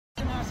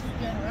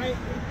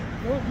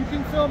You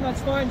can film,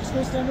 that's fine. Just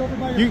go stand over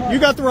by your car. You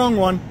got the wrong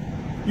one.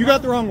 You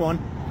got the wrong one.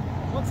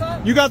 What's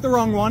that? You got the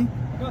wrong one.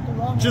 I got the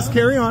wrong Just one.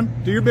 carry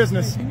on. Do your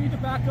business. Okay, you need to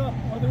back up,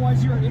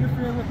 otherwise you are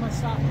interfering with my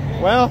stop.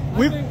 Okay? Well,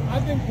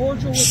 I've been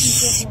cordial with you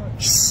so far.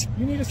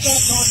 You need to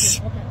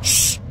stop talking.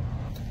 Okay.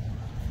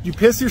 You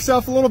piss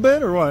yourself a little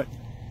bit, or what?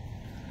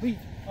 Leave.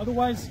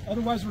 Otherwise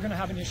we're gonna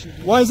have an issue.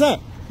 Dude. Why is that?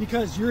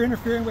 Because you're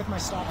interfering with my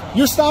stop.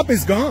 Your stop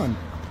is gone.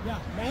 Yeah,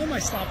 now my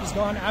stop is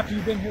gone after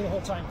you've been here the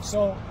whole time.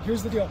 So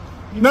here's the deal.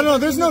 No,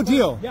 there's no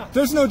deal. Yeah.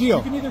 There's no deal.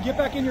 You can either get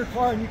back in your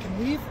car and you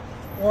can leave,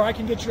 or I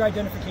can get your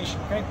identification,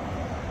 okay?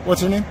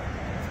 What's your name?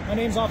 My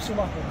name's Officer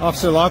Lockwood.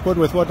 Officer Lockwood,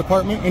 with what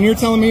department? And you're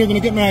telling me you're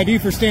going to get my ID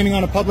for standing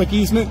on a public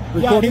easement,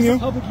 recording you? Yeah,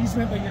 it's a public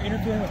easement, but you're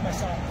interfering with my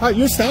stop.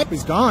 Your stop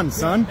is gone,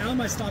 son. Now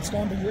my stop's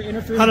gone, but you're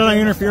interfering. How did I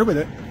interfere with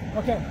it?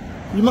 Okay.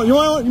 You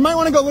might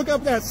want to go look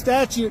up that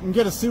statute and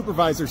get a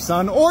supervisor,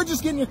 son, or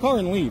just get in your car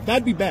and leave.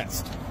 That'd be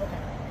best.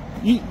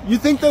 Okay. You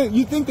think that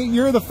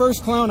you're the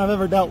first clown I've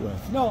ever dealt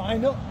with? No, I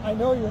know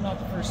you're not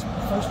the first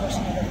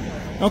person I've ever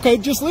dealt with. Okay,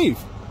 just leave.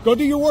 Go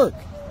do your work.